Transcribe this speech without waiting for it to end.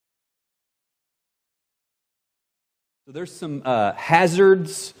So there's some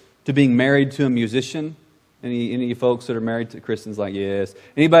hazards to being married to a musician. Any of you folks that are married to Kristen's like, yes.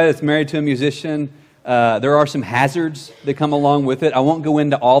 Anybody that's married to a musician, there are some hazards that come along with it. I won't go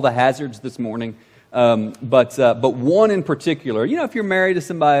into all the hazards this morning, but one in particular. You know, if you're married to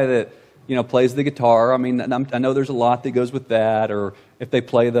somebody that plays the guitar, I mean, I know there's a lot that goes with that, or if they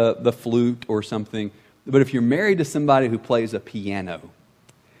play the flute or something. But if you're married to somebody who plays a piano,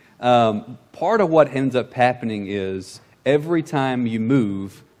 part of what ends up happening is every time you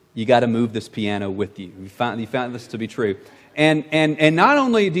move, you got to move this piano with you. You found this to be true. And not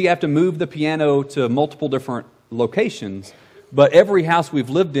only do you have to move the piano to multiple different locations, but every house we've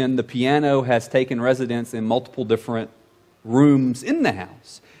lived in, the piano has taken residence in multiple different rooms in the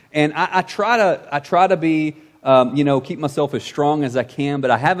house. And I try to be, keep myself as strong as I can,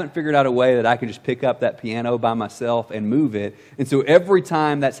 but I haven't figured out a way that I can just pick up that piano by myself and move it. And so every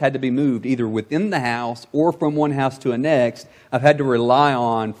time that's had to be moved, either within the house or from one house to the next, I've had to rely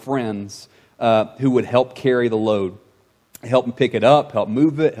on friends who would help carry the load, help pick it up, help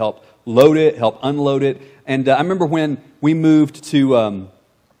move it, help load it, help unload it. And I remember when we moved from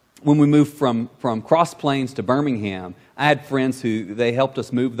Cross Plains to Birmingham, I had friends who they helped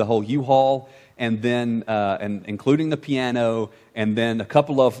us move the whole U-Haul, and then and including the piano, and then a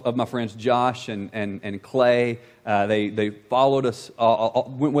couple of my friends, Josh and Clay, they followed us,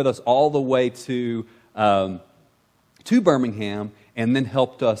 went with us all the way to Birmingham, and then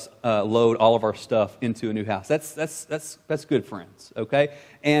helped us load all of our stuff into a new house. That's good friends, okay?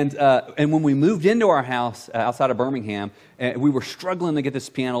 And when we moved into our house outside of Birmingham, we were struggling to get this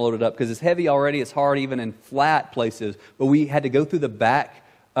piano loaded up because it's heavy already. It's hard even in flat places. But we had to go through the back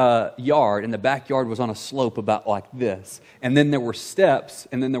yard, and the backyard was on a slope about like this. And then there were steps,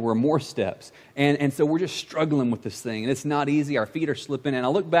 and then there were more steps. And so we're just struggling with this thing, and it's not easy. Our feet are slipping, and I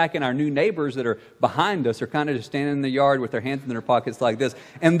look back, and our new neighbors that are behind us are kind of just standing in the yard with their hands in their pockets like this,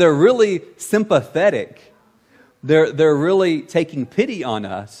 and they're really sympathetic. They're really taking pity on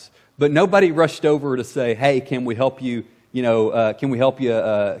us, but nobody rushed over to say, hey, can we help you? Can we help you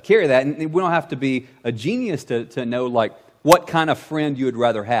carry that? And we don't have to be a genius to know, like, what kind of friend you would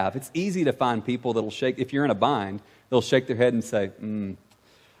rather have. It's easy to find people that'll shake, if you're in a bind, they'll shake their head and say,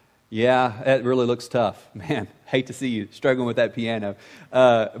 yeah, that really looks tough. Man, hate to see you struggling with that piano.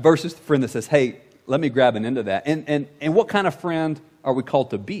 Versus the friend that says, hey, let me grab an end of that. And what kind of friend are we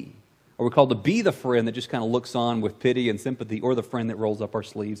called to be? Are we called to be the friend that just kind of looks on with pity and sympathy, or the friend that rolls up our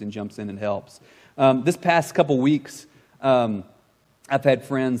sleeves and jumps in and helps? This past couple weeks, I've had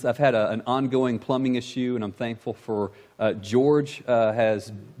friends. I've had an ongoing plumbing issue, and I'm thankful for George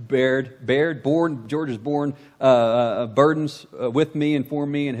has George has borne burdens with me and for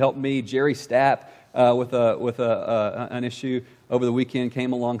me and helped me. Jerry Stapp with an issue over the weekend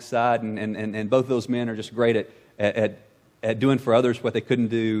came alongside, and both those men are just great at doing for others what they couldn't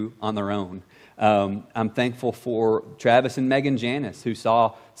do on their own. I'm thankful for Travis and Megan Janice, who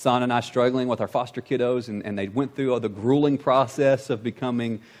saw Son and I struggling with our foster kiddos, and they went through the grueling process of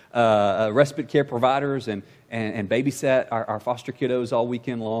becoming respite care providers and babysat our foster kiddos all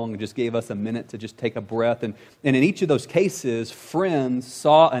weekend long, and just gave us a minute to just take a breath. And in each of those cases, friends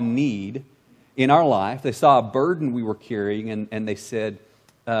saw a need in our life. They saw a burden we were carrying, and they said,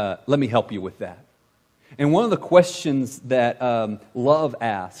 let me help you with that. And one of the questions that love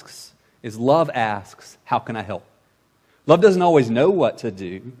asks, how can I help? Love doesn't always know what to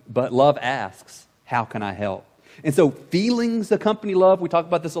do, but love asks, how can I help? And so feelings accompany love. We talk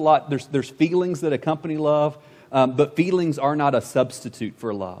about this a lot. There's feelings that accompany love, but feelings are not a substitute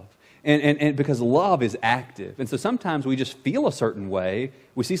for love. And because love is active. And so sometimes we just feel a certain way.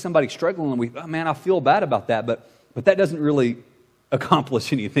 We see somebody struggling, and I feel bad about that, but that doesn't really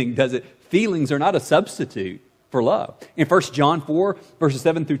accomplish anything, does it? Feelings are not a substitute for love. In 1 John 4, verses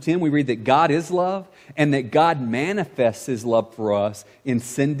 7 through 10, we read that God is love, and that God manifests His love for us in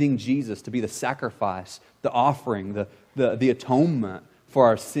sending Jesus to be the sacrifice, the offering, the atonement for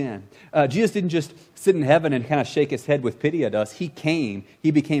our sin. Jesus didn't just sit in heaven and kind of shake His head with pity at us. He came.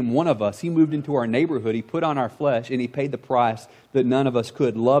 He became one of us. He moved into our neighborhood. He put on our flesh, and He paid the price that none of us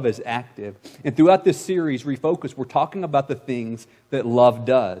could. Love is active. And throughout this series, Refocus, we're talking about the things that love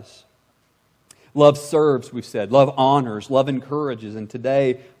does. Love serves, we've said. Love honors. Love encourages. And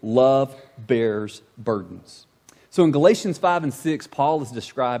today, love bears burdens. So in Galatians 5 and 6, Paul is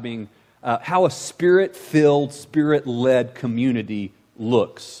describing how a Spirit-filled, Spirit-led community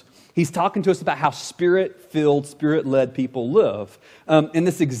looks. He's talking to us about how Spirit-filled, Spirit-led people live. And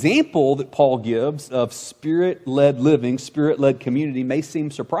this example that Paul gives of Spirit-led living, Spirit-led community may seem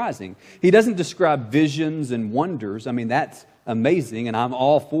surprising. He doesn't describe visions and wonders. That's amazing, and I'm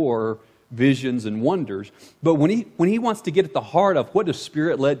all for visions and wonders. But when he wants to get at the heart of what does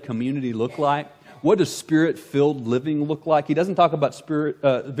Spirit-led community look like, what does Spirit-filled living look like, he doesn't talk about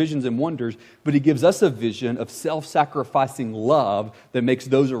visions and wonders, but he gives us a vision of self-sacrificing love that makes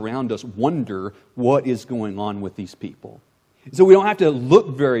those around us wonder what is going on with these people. So we don't have to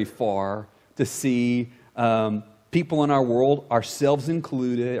look very far to see people in our world, ourselves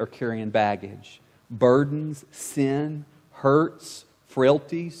included, are carrying baggage, burdens, sin, hurts,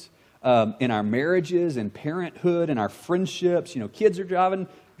 frailties, in our marriages and parenthood and our friendships. Kids are driving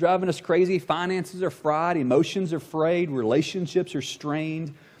us crazy. Finances are fried. Emotions are frayed. Relationships are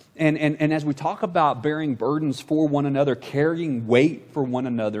strained. And as we talk about bearing burdens for one another, carrying weight for one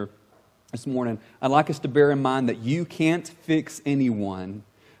another this morning, I'd like us to bear in mind that you can't fix anyone,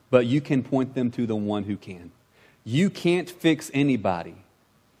 but you can point them to the one who can. You can't fix anybody,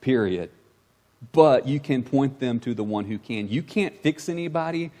 period. But you can point them to the one who can. You can't fix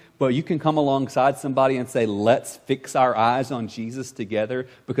anybody, but you can come alongside somebody and say, let's fix our eyes on Jesus together,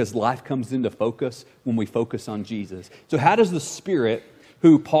 because life comes into focus when we focus on Jesus. So how does the Spirit,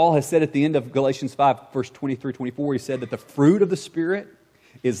 who Paul has said at the end of Galatians 5, verse 23, 24, he said that the fruit of the Spirit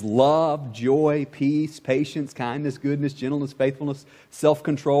is love, joy, peace, patience, kindness, goodness, gentleness, faithfulness,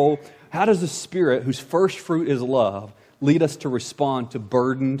 self-control. How does the Spirit, whose first fruit is love, lead us to respond to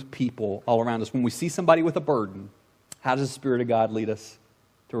burdened people all around us? When we see somebody with a burden, how does the Spirit of God lead us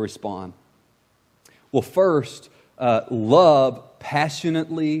to respond? Well, first, love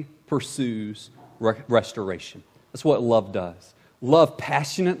passionately pursues restoration. That's what love does. Love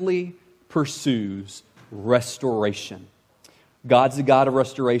passionately pursues restoration. God's the God of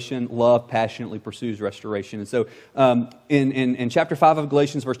restoration. Love passionately pursues restoration. And so in chapter 5 of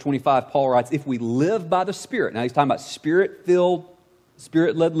Galatians, verse 25, Paul writes, if we live by the Spirit, now he's talking about Spirit-filled,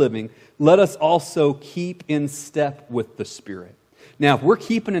 Spirit-led living, let us also keep in step with the Spirit. Now, if we're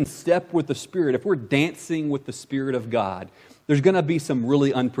keeping in step with the Spirit, if we're dancing with the Spirit of God, there's going to be some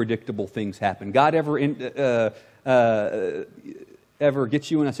really unpredictable things happen. God ever get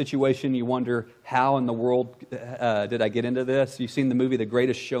you in a situation you wonder, how in the world did I get into this? You've seen the movie The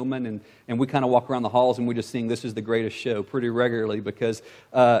Greatest Showman, and we kind of walk around the halls and we just sing This Is the Greatest Show pretty regularly because,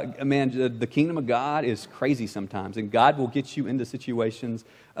 the kingdom of God is crazy sometimes, and God will get you into situations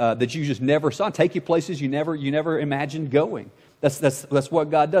that you just never saw, take you places you never imagined going. That's what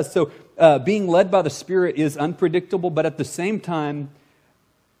God does. So being led by the Spirit is unpredictable, but at the same time,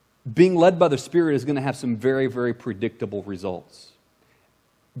 being led by the Spirit is going to have some very, very predictable results.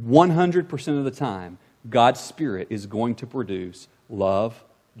 100% of the time, God's Spirit is going to produce love,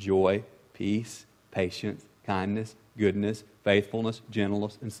 joy, peace, patience, kindness, goodness, faithfulness,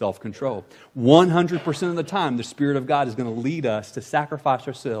 gentleness, and self-control. 100% of the time, the Spirit of God is going to lead us to sacrifice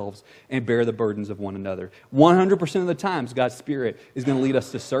ourselves and bear the burdens of one another. 100% of the times, God's Spirit is going to lead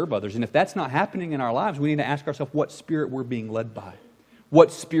us to serve others. And if that's not happening in our lives, we need to ask ourselves what Spirit we're being led by.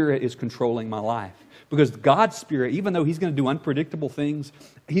 What Spirit is controlling my life? Because God's Spirit, even though He's going to do unpredictable things,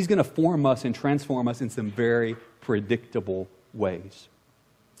 He's going to form us and transform us in some very predictable ways.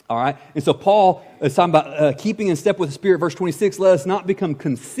 All right? And so Paul is talking about keeping in step with the Spirit. Verse 26, let us not become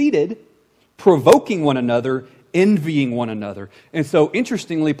conceited, provoking one another, envying one another. And so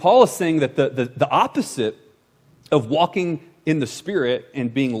interestingly, Paul is saying that the opposite of walking in the Spirit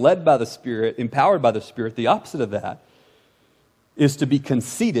and being led by the Spirit, empowered by the Spirit, the opposite of that is to be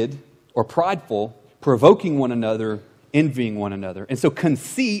conceited or prideful, provoking one another, envying one another. And so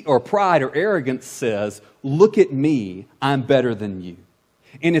conceit or pride or arrogance says, look at me, I'm better than you.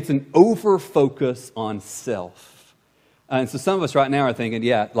 And it's an over-focus on self. And so some of us right now are thinking,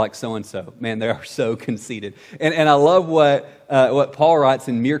 yeah, like so-and-so. Man, they are so conceited. And I love what Paul writes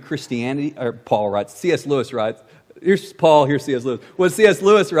in Mere Christianity, or Paul writes, C.S. Lewis writes, here's Paul, here's C.S. Lewis. What C.S.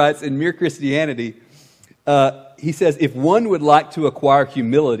 Lewis writes in Mere Christianity, he says, if one would like to acquire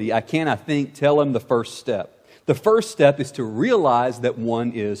humility, I think, tell him the first step. The first step is to realize that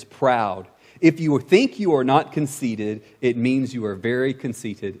one is proud. If you think you are not conceited, it means you are very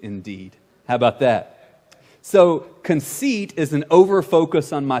conceited indeed. How about that? So conceit is an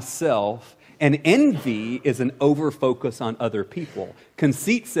over-focus on myself, and envy is an over-focus on other people.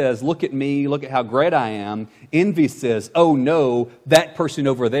 Conceit says, look at me, look at how great I am. Envy says, oh no, that person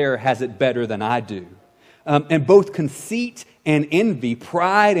over there has it better than I do. And both conceit and envy,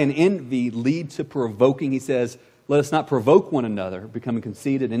 pride and envy lead to provoking. He says, let us not provoke one another, becoming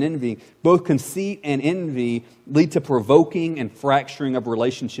conceited and envying. Both conceit and envy lead to provoking and fracturing of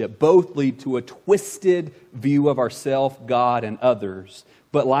relationship. Both lead to a twisted view of ourselves, God, and others.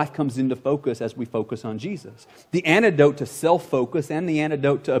 But life comes into focus as we focus on Jesus. The antidote to self-focus and the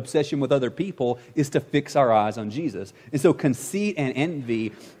antidote to obsession with other people is to fix our eyes on Jesus. And so conceit and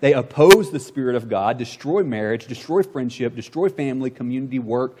envy, they oppose the Spirit of God, destroy marriage, destroy friendship, destroy family, community,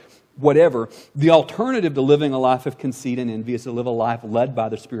 work, whatever. The alternative to living a life of conceit and envy is to live a life led by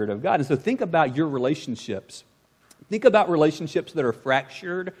the Spirit of God. And so think about your relationships. Think about relationships that are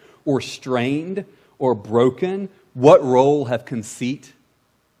fractured or strained or broken. What role have conceit,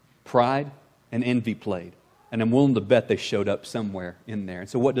 pride, and envy played? And I'm willing to bet they showed up somewhere in there. And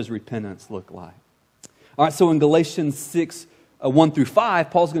so what does repentance look like? All right, so in Galatians 6, 1 through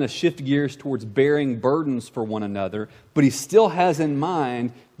 5, Paul's going to shift gears towards bearing burdens for one another, but he still has in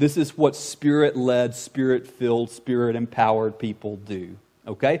mind this is what Spirit-led, Spirit-filled, Spirit-empowered people do.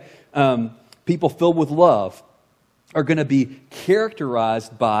 Okay? People filled with love are going to be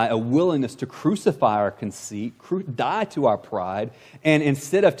characterized by a willingness to crucify our conceit, die to our pride, and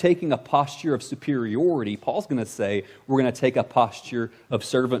instead of taking a posture of superiority, Paul's going to say we're going to take a posture of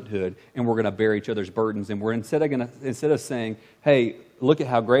servanthood, and we're going to bear each other's burdens. And we're instead of saying, hey, look at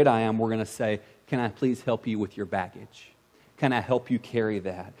how great I am, we're going to say, can I please help you with your baggage? Can I help you carry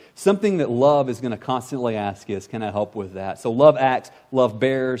that? Something that love is going to constantly ask is, can I help with that? So love acts, love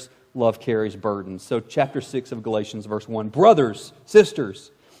bears, love carries burdens. So chapter 6 of Galatians, verse 1. Brothers,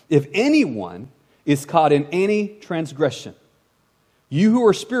 sisters, if anyone is caught in any transgression, you who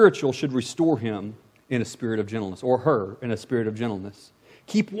are spiritual should restore him in a spirit of gentleness, or her in a spirit of gentleness.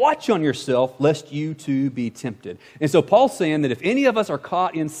 Keep watch on yourself, lest you too be tempted. And so Paul's saying that if any of us are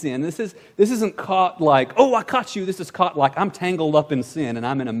caught in sin, this isn't caught like, oh, I caught you. This is caught like I'm tangled up in sin and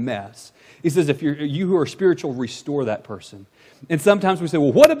I'm in a mess. He says, if you who are spiritual, restore that person. And sometimes we say,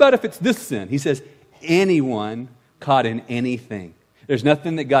 well, what about if it's this sin? He says, anyone caught in anything. There's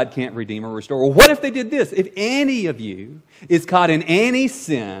nothing that God can't redeem or restore. Well, what if they did this? If any of you is caught in any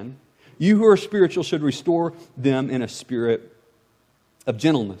sin, you who are spiritual should restore them in a spirit of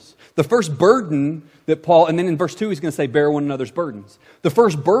gentleness. The first burden that Paul, and then in verse 2 he's going to say, bear one another's burdens. The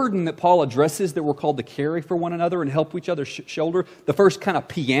first burden that Paul addresses that we're called to carry for one another and help each other shoulder, the first kind of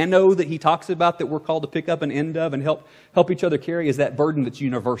piano that he talks about that we're called to pick up an end of and help each other carry is that burden that's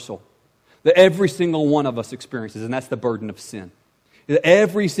universal, that every single one of us experiences, and that's the burden of sin.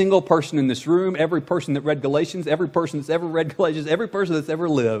 Every single person in this room, every person that read Galatians, every person that's ever read Galatians, every person that's ever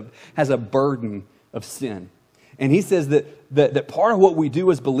lived has a burden of sin. And he says that part of what we do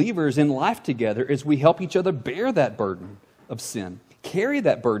as believers in life together is we help each other bear that burden of sin, carry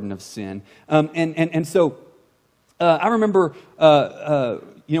that burden of sin. So I remember,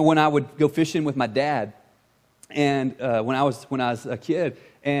 when I would go fishing with my dad, and when I was a kid,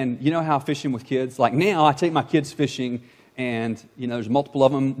 and you know how fishing with kids, like now I take my kids fishing, and there's multiple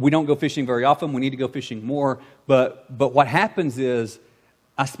of them. We don't go fishing very often. We need to go fishing more. But what happens is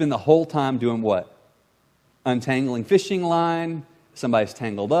I spend the whole time doing what? Untangling fishing line, somebody's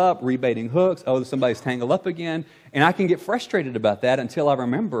tangled up, rebaiting hooks, somebody's tangled up again. And I can get frustrated about that until I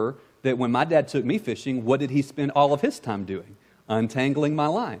remember that when my dad took me fishing, what did he spend all of his time doing? Untangling my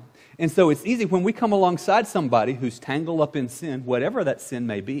line. And so it's easy when we come alongside somebody who's tangled up in sin, whatever that sin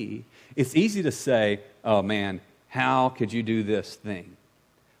may be, it's easy to say, oh man, how could you do this thing?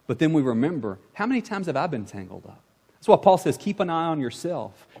 But then we remember, how many times have I been tangled up? That's why Paul says, keep an eye on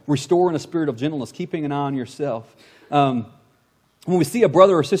yourself. Restore in a spirit of gentleness, keeping an eye on yourself. When we see a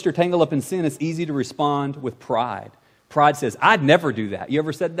brother or sister tangled up in sin, it's easy to respond with pride. Pride says, I'd never do that. You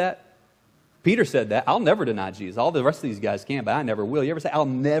ever said that? Peter said that. I'll never deny Jesus. All the rest of these guys can, but I never will. You ever say, I'll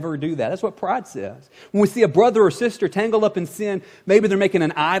never do that? That's what pride says. When we see a brother or sister tangled up in sin, maybe they're making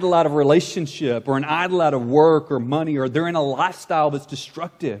an idol out of a relationship or an idol out of work or money, or they're in a lifestyle that's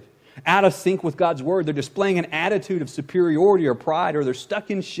destructive, out of sync with God's word. They're displaying an attitude of superiority or pride, or they're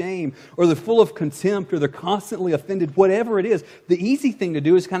stuck in shame, or they're full of contempt, or they're constantly offended, whatever it is. The easy thing to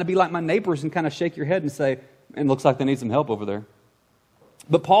do is kind of be like my neighbors and kind of shake your head and say, man, looks like they need some help over there.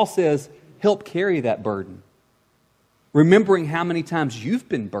 But Paul says, help carry that burden, remembering how many times you've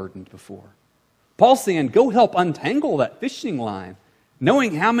been burdened before. Paul's saying, go help untangle that fishing line,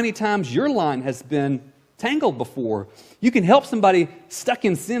 knowing how many times your line has been tangled before. You can help somebody stuck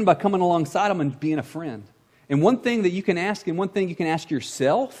in sin by coming alongside them and being a friend. And one thing that you can ask, and one thing you can ask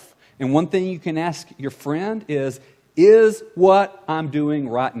yourself, and one thing you can ask your friend is what I'm doing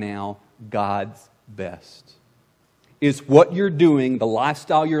right now God's best? Is what you're doing, the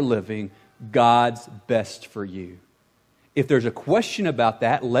lifestyle you're living, God's best for you? If there's a question about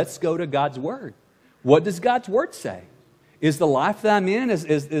that, let's go to God's word. What does God's Word say? Is the life that I'm in, is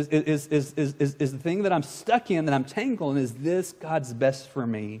the thing that I'm stuck in, that I'm tangled in, is this God's best for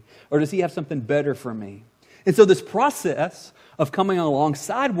me? Or does He have something better for me? And so this process of coming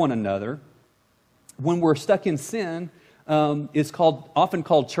alongside one another when we're stuck in sin is often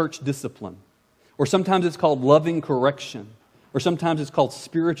called church discipline. Or sometimes it's called loving correction. Or sometimes it's called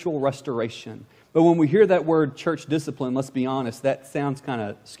spiritual restoration. But when we hear that word church discipline, let's be honest, that sounds kind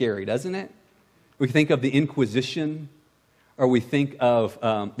of scary, doesn't it? We think of the Inquisition, or we think of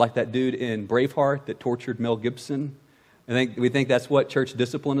like that dude in Braveheart that tortured Mel Gibson. We think that's what church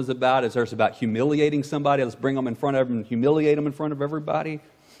discipline is about. It's about humiliating somebody. Let's bring them in front of them and humiliate them in front of everybody.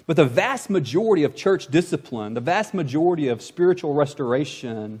 But the vast majority of church discipline, the vast majority of spiritual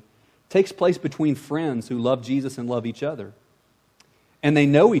restoration takes place between friends who love Jesus and love each other. And they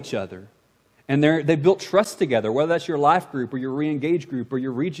know each other. And they've built trust together, whether that's your life group or your re-engage group or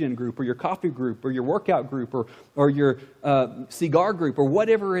your regen group or your coffee group or your workout group or your cigar group or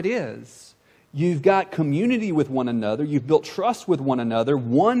whatever it is. You've got community with one another. You've built trust with one another.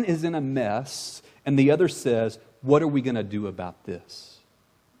 One is in a mess and the other says, what are we going to do about this?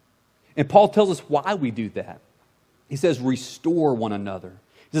 And Paul tells us why we do that. He says, restore one another.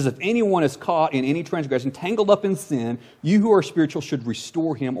 He says, if anyone is caught in any transgression, tangled up in sin, you who are spiritual should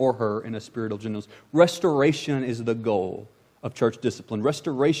restore him or her in a spirit of gentleness. Restoration is the goal of church discipline.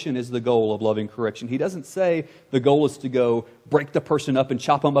 Restoration is the goal of loving correction. He doesn't say the goal is to go break the person up and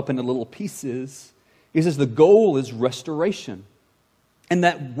chop them up into little pieces. He says the goal is restoration. And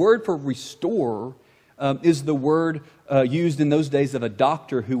that word for restore is the word used in those days of a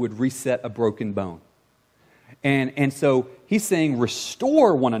doctor who would reset a broken bone. And so he's saying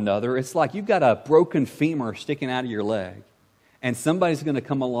restore one another. It's like you've got a broken femur sticking out of your leg, and somebody's going to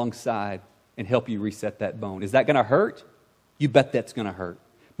come alongside and help you reset that bone. Is that going to hurt? You bet that's going to hurt.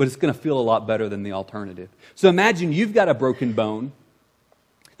 But it's going to feel a lot better than the alternative. So imagine you've got a broken bone.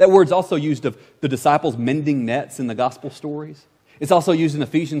 That word's also used of the disciples mending nets in the gospel stories. It's also used in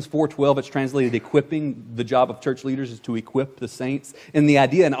Ephesians 4:12. It's translated equipping. The job of church leaders is to equip the saints. And the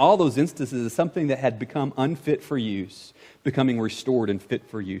idea in all those instances is something that had become unfit for use, becoming restored and fit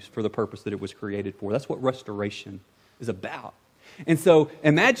for use for the purpose that it was created for. That's what restoration is about. And so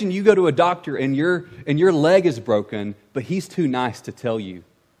imagine you go to a doctor and your leg is broken, but he's too nice to tell you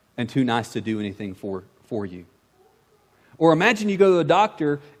and too nice to do anything for you. Or imagine you go to the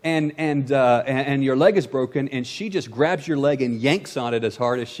doctor and your leg is broken and she just grabs your leg and yanks on it as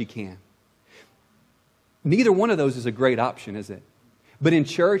hard as she can. Neither one of those is a great option, is it? But in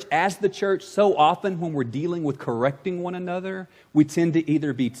church, as the church, so often when we're dealing with correcting one another, we tend to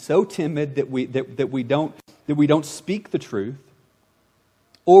either be so timid that we don't speak the truth,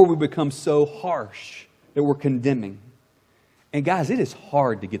 or we become so harsh that we're condemning. And guys, it is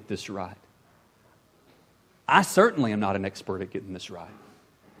hard to get this right. I certainly am not an expert at getting this right.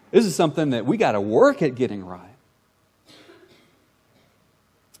 This is something that we got to work at getting right.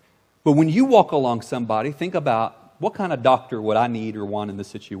 But when you walk along somebody, think about what kind of doctor would I need or want in this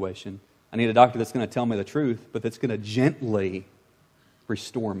situation? I need a doctor that's going to tell me the truth, but that's going to gently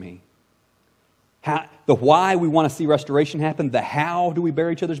restore me. The why we want to see restoration happen, the how do we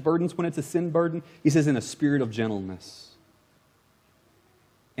bear each other's burdens when it's a sin burden? He says in a spirit of gentleness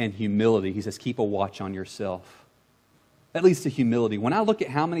and humility. He says, keep a watch on yourself. That leads to humility. When I look at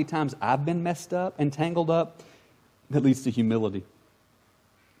how many times I've been messed up and tangled up, that leads to humility.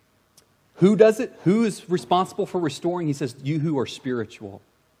 Who does it? Who is responsible for restoring? He says, you who are spiritual.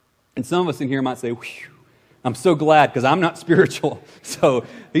 And some of us in here might say, whew, I'm so glad because I'm not spiritual. So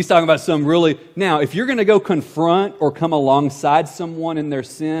he's talking about some really... Now, if you're going to go confront or come alongside someone in their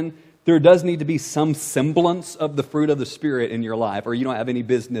sin, there does need to be some semblance of the fruit of the Spirit in your life, or you don't have any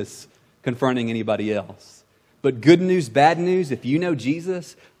business confronting anybody else. But good news, bad news, if you know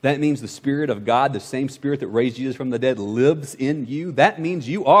Jesus, that means the Spirit of God, the same Spirit that raised Jesus from the dead, lives in you. That means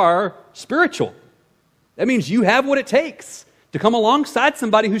you are spiritual. That means you have what it takes to come alongside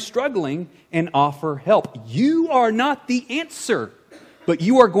somebody who's struggling and offer help. You are not the answer, but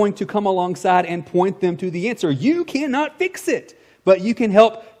you are going to come alongside and point them to the answer. You cannot fix it, but you can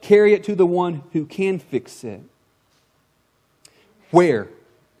help carry it to the one who can fix it. Where?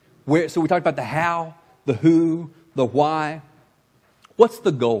 So we talked about the how, the who, the why. What's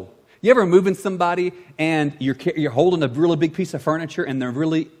the goal? You ever moving somebody and you're holding a really big piece of furniture and they're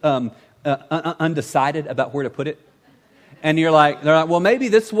really undecided about where to put it? And they're like, well, maybe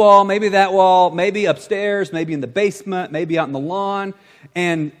this wall, maybe that wall, maybe upstairs, maybe in the basement, maybe out in the lawn.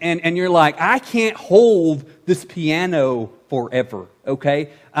 And you're like, I can't hold this piano forever. okay?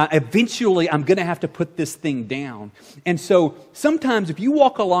 Eventually, I'm going to have to put this thing down. And so sometimes if you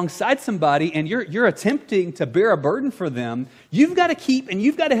walk alongside somebody and you're attempting to bear a burden for them, you've got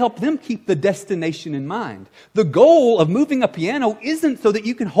to help them keep the destination in mind. The goal of moving a piano isn't so that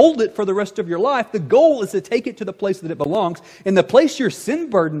you can hold it for the rest of your life. The goal is to take it to the place that it belongs. And the place your sin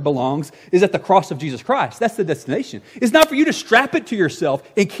burden belongs is at the cross of Jesus Christ. That's the destination. It's not for you to strap it to yourself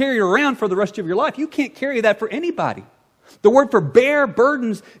and carry it around for the rest of your life. You can't carry that for anybody. The word for bear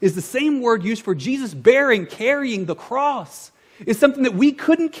burdens is the same word used for Jesus carrying the cross. It's something that we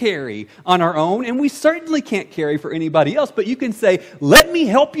couldn't carry on our own, and we certainly can't carry for anybody else. But you can say, let me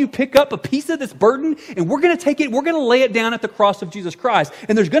help you pick up a piece of this burden, and we're going to lay it down at the cross of Jesus Christ.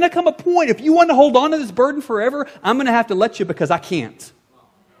 And there's going to come a point, if you want to hold on to this burden forever, I'm going to have to let you because I can't.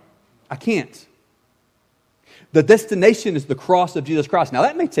 I can't. The destination is the cross of Jesus Christ. Now,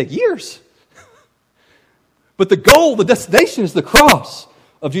 that may take years. But the goal, the destination is the cross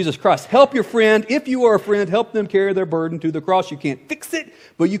of Jesus Christ. Help your friend. If you are a friend, help them carry their burden to the cross. You can't fix it,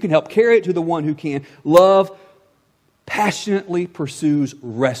 but you can help carry it to the one who can. Love passionately pursues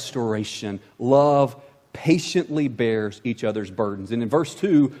restoration. Love patiently bears each other's burdens. And in verse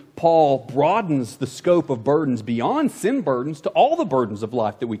 2, Paul broadens the scope of burdens beyond sin burdens to all the burdens of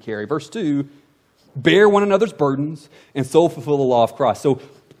life that we carry. Verse 2, bear one another's burdens and so fulfill the law of Christ. So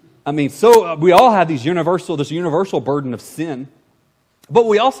we all have this universal burden of sin, but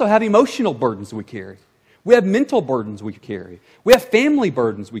we also have emotional burdens we carry. We have mental burdens we carry. We have family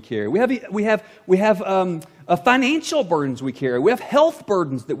burdens we carry. We have financial burdens we carry. We have health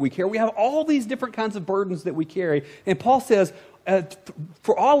burdens that we carry. We have all these different kinds of burdens that we carry. And Paul says,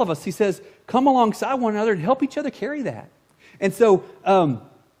 for all of us, he says, come alongside one another and help each other carry that. And so,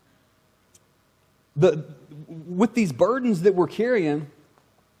 with these burdens that we're carrying,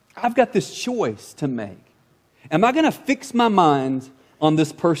 I've got this choice to make. Am I going to fix my mind on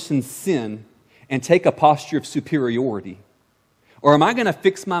this person's sin and take a posture of superiority? Or am I going to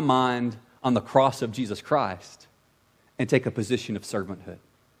fix my mind on the cross of Jesus Christ and take a position of servanthood?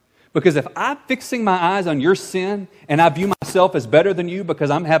 Because if I'm fixing my eyes on your sin and I view myself as better than you because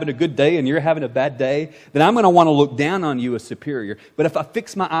I'm having a good day and you're having a bad day, then I'm going to want to look down on you as superior. But if I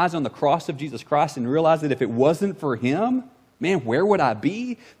fix my eyes on the cross of Jesus Christ and realize that if it wasn't for Him, man, where would I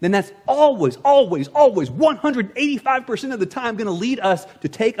be? Then that's always, 185% of the time going to lead us to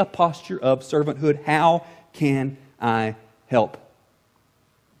take a posture of servanthood. How can I help?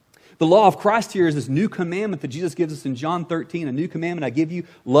 The law of Christ here is this new commandment that Jesus gives us in John 13. A new commandment I give you,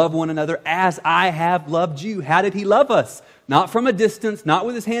 love one another as I have loved you. How did He love us? Not from a distance, not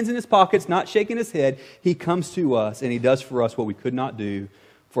with His hands in His pockets, not shaking His head. He comes to us and He does for us what we could not do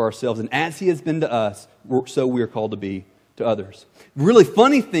for ourselves. And as He has been to us, so we are called to be to others. Really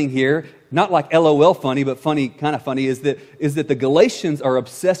funny thing here, not like LOL funny, but kind of funny, is that the Galatians are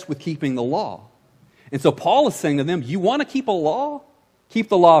obsessed with keeping the law. And so Paul is saying to them, you want to keep a law? Keep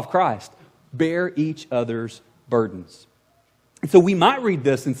the law of Christ. Bear each other's burdens. And so we might read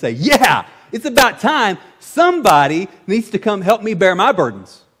this and say, yeah, it's about time somebody needs to come help me bear my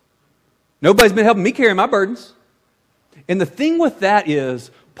burdens. Nobody's been helping me carry my burdens. And the thing with that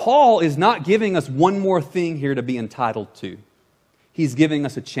is, Paul is not giving us one more thing here to be entitled to. He's giving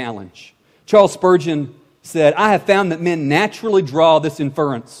us a challenge. Charles Spurgeon said, I have found that men naturally draw this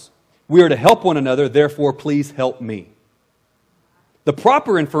inference. We are to help one another, therefore please help me. The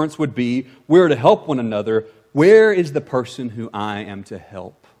proper inference would be, we are to help one another. Where is the person who I am to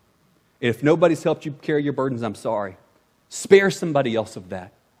help? If nobody's helped you carry your burdens, I'm sorry. Spare somebody else of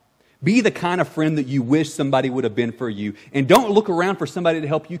that. Be the kind of friend that you wish somebody would have been for you. And don't look around for somebody to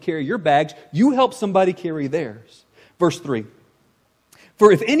help you carry your bags. You help somebody carry theirs. Verse 3.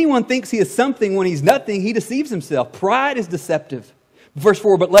 For if anyone thinks he is something when he's nothing, he deceives himself. Pride is deceptive. Verse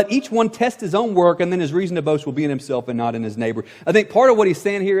 4, but let each one test his own work, and then his reason to boast will be in himself and not in his neighbor. I think part of what he's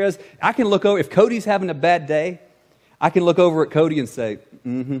saying here is, I can look over, if Cody's having a bad day, I can look over at Cody and say,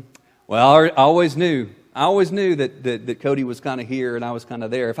 well, I always knew that Cody was kind of here and I was kind of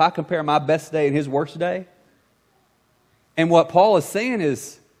there. If I compare my best day and his worst day, and what Paul is saying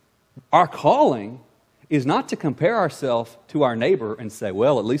is, our calling is not to compare ourselves to our neighbor and say,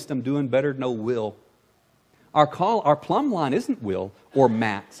 well, at least I'm doing better than old Will. Our plumb line isn't Will or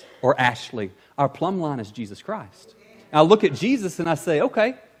Matt or Ashley. Our plumb line is Jesus Christ. And I look at Jesus and I say,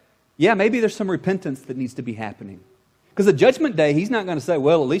 okay, yeah, maybe there's some repentance that needs to be happening. Because at Judgment Day, He's not going to say,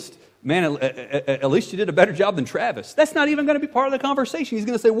 well, at least you did a better job than Travis. That's not even going to be part of the conversation. He's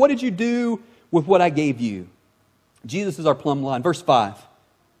going to say, what did you do with what I gave you? Jesus is our plumb line. Verse 5.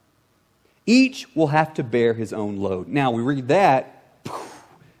 Each will have to bear his own load. Now, we read that,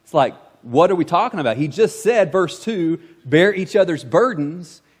 it's like, what are we talking about? He just said, verse 2, bear each other's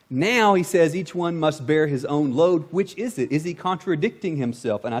burdens. Now he says each one must bear his own load. Which is it? Is he contradicting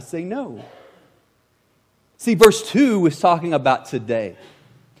himself? And I say no. See, verse 2 is talking about today.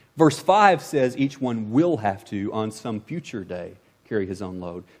 Verse 5 says each one will have to, on some future day, carry his own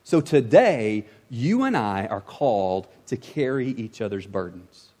load. So today, you and I are called to carry each other's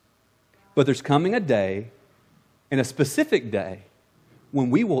burdens. But there's coming a day, and a specific day, when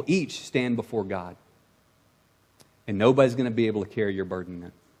we will each stand before God. And nobody's going to be able to carry your burden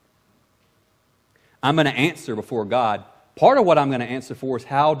then. I'm going to answer before God. Part of what I'm going to answer for is,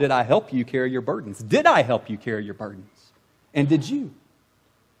 how did I help you carry your burdens? Did I help you carry your burdens? And did you?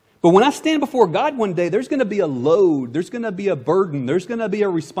 But when I stand before God one day, there's going to be a load, there's going to be a burden, there's going to be a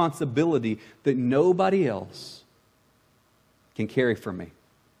responsibility that nobody else can carry for me.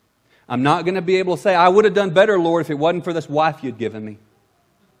 I'm not going to be able to say, I would have done better, Lord, if it wasn't for this wife you'd given me.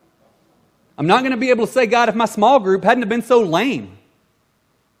 I'm not going to be able to say, God, if my small group hadn't have been so lame,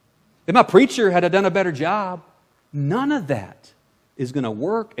 if my preacher had done a better job. None of that is going to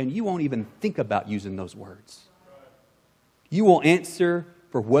work, and you won't even think about using those words. You will answer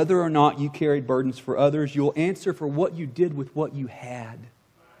for whether or not you carried burdens for others. You'll answer for what you did with what you had.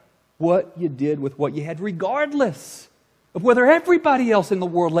 What you did with what you had, regardless of whether everybody else in the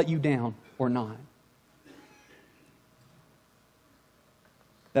world let you down or not.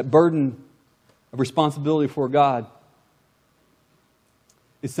 That burden of responsibility for God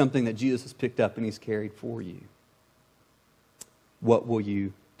is something that Jesus has picked up and He's carried for you. What will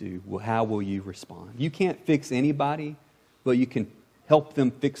you do? How will you respond? You can't fix anybody, but you can help them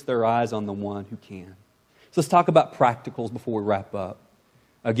fix their eyes on the one who can. So let's talk about practicals before we wrap up.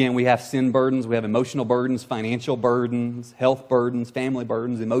 Again, we have sin burdens, we have emotional burdens, financial burdens, health burdens, family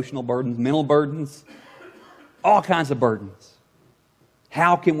burdens, emotional burdens, mental burdens, all kinds of burdens.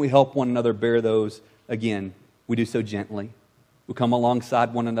 How can we help one another bear those? Again, we do so gently. We come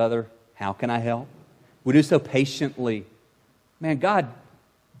alongside one another. How can I help? We do so patiently. Man, God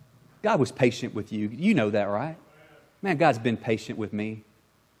was patient with you. You know that, right? Man, God's been patient with me.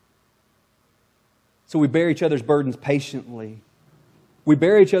 So we bear each other's burdens patiently. We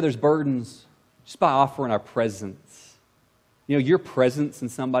bear each other's burdens just by offering our presence. You know, your presence in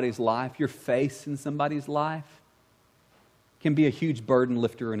somebody's life, your face in somebody's life can be a huge burden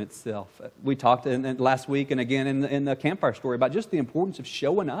lifter in itself. We talked last week and again in the campfire story about just the importance of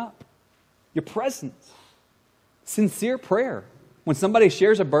showing up. Your presence. Sincere prayer. When somebody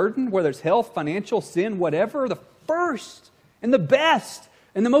shares a burden, whether it's health, financial, sin, whatever, the first and the best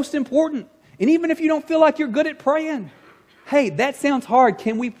and the most important. And even if you don't feel like you're good at praying, hey, that sounds hard.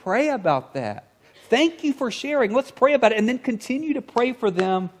 Can we pray about that? Thank you for sharing. Let's pray about it. And then continue to pray for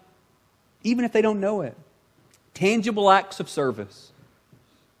them even if they don't know it. Tangible acts of service.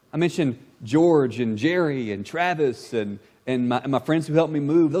 I mentioned George and Jerry and Travis and my friends who helped me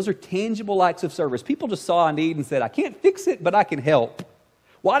move. Those are tangible acts of service. People just saw a need and said, I can't fix it, but I can help.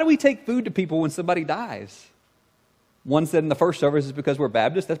 Why do we take food to people when somebody dies? One said in the first service is because we're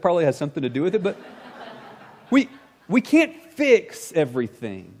Baptists. That probably has something to do with it, but we can't fix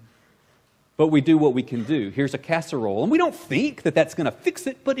everything, but we do what we can do. Here's a casserole, and we don't think that that's going to fix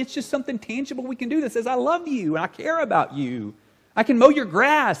it, but it's just something tangible we can do that says, I love you, and I care about you. I can mow your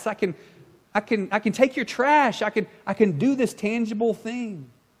grass. I can take your trash. I can do this tangible thing.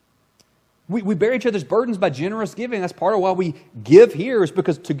 We bear each other's burdens by generous giving. That's part of why we give here, is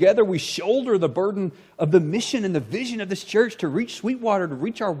because together we shoulder the burden of the mission and the vision of this church to reach Sweetwater, to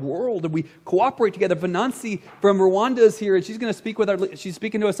reach our world, and we cooperate together. Vanansi from Rwanda is here, and she's going to speak she's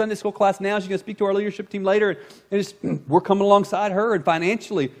speaking to a Sunday school class now. She's going to speak to our leadership team later, and we're coming alongside her and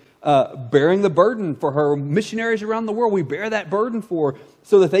financially bearing the burden for her missionaries around the world. We bear that burden for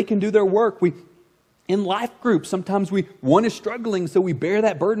so that they can do their work. In life groups, sometimes one is struggling, so we bear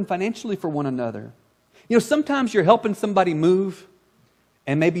that burden financially for one another. You know, sometimes you're helping somebody move,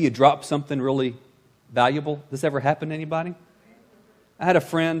 and maybe you drop something really valuable. Does this ever happen to anybody? I had a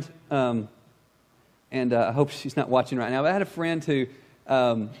friend, and I hope she's not watching right now, but I had a friend who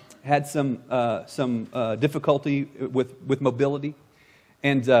had some difficulty with mobility.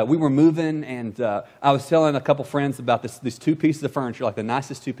 And we were moving, and I was telling a couple friends about these two pieces of furniture, like the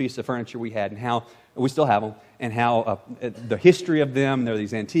nicest two pieces of furniture we had, and how we still have them, and how the history of them, they're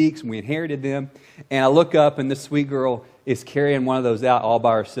these antiques, and we inherited them. And I look up, and this sweet girl is carrying one of those out all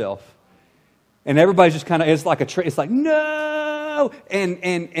by herself. And everybody's just kind of, it's like it's like, no!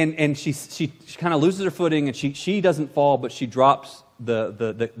 And she kind of loses her footing, and she doesn't fall, but she drops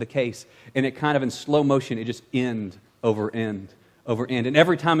the case. And it kind of, in slow motion, it just end over end. And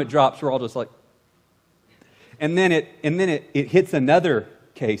every time it drops, we're all just like, and then it hits another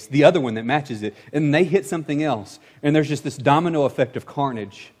case, the other one that matches it, and they hit something else. And there's just this domino effect of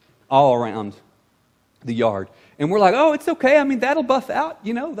carnage all around the yard. And we're like, oh, it's okay. I mean, that'll buff out.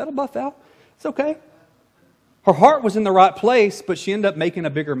 That'll buff out. It's okay. Her heart was in the right place, but she ended up making a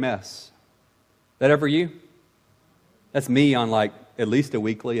bigger mess. That ever you? That's me on like at least a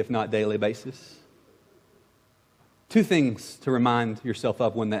weekly, if not daily basis. 2 things to remind yourself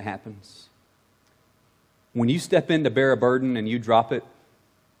of when that happens. When you step in to bear a burden and you drop it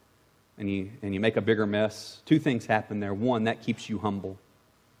and you make a bigger mess, 2 things happen there. 1, that keeps you humble.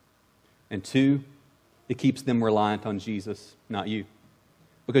 And 2, it keeps them reliant on Jesus, not you.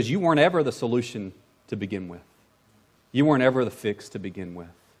 Because you weren't ever the solution to begin with. You weren't ever the fix to begin with.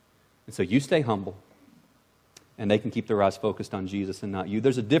 And so you stay humble, and they can keep their eyes focused on Jesus and not you.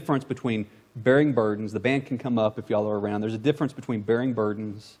 There's a difference between bearing burdens. The band can come up if y'all are around. There's a difference between bearing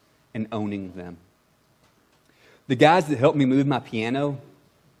burdens and owning them. The guys that helped me move my piano,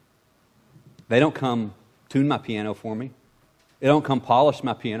 they don't come tune my piano for me. They don't come polish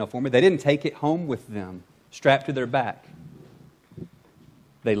my piano for me. They didn't take it home with them, strapped to their back.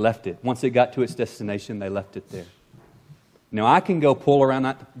 They left it. Once it got to its destination, they left it there. Now, I can go pull around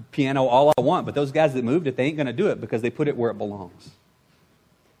that piano all I want, but those guys that moved it, they ain't going to do it because they put it where it belongs.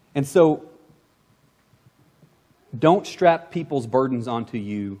 And so, don't strap people's burdens onto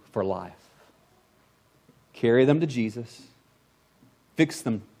you for life. Carry them to Jesus. Fix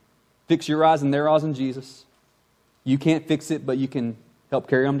them. Fix your eyes and their eyes in Jesus. You can't fix it, but you can help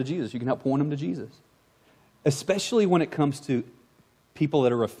carry them to Jesus. You can help point them to Jesus. Especially when it comes to people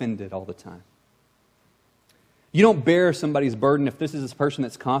that are offended all the time. You don't bear somebody's burden if this is a person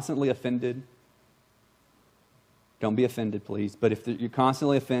that's constantly offended. Don't be offended, please. But if you're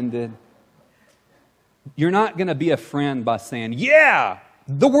constantly offended, you're not going to be a friend by saying, yeah,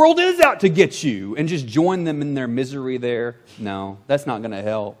 the world is out to get you, and just join them in their misery there. No, that's not going to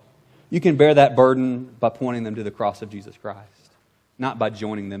help. You can bear that burden by pointing them to the cross of Jesus Christ, not by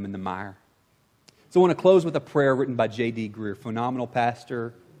joining them in the mire. So I want to close with a prayer written by J.D. Greear, phenomenal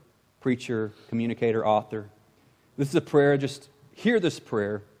pastor, preacher, communicator, author. This is a prayer. Just hear this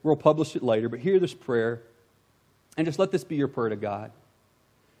prayer. We'll publish it later, but hear this prayer and just let this be your prayer to God.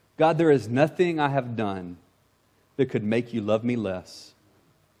 God, there is nothing I have done that could make you love me less,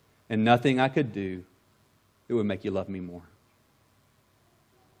 and nothing I could do that would make you love me more.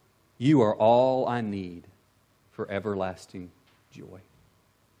 You are all I need for everlasting joy.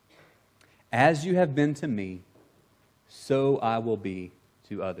 As you have been to me, so I will be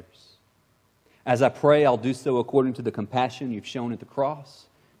to others. As I pray, I'll do so according to the compassion you've shown at the cross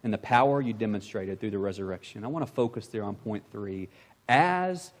and the power you demonstrated through the resurrection. I want to focus there on point 3.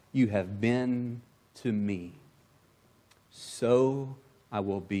 As you have been to me, so I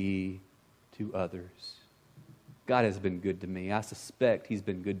will be to others. God has been good to me. I suspect He's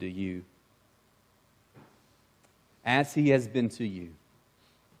been good to you. As He has been to you,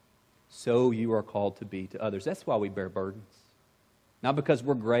 so you are called to be to others. That's why we bear burdens. Not because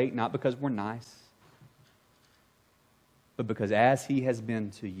we're great, not because we're nice, but because as He has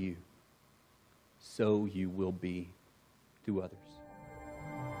been to you, so you will be to others.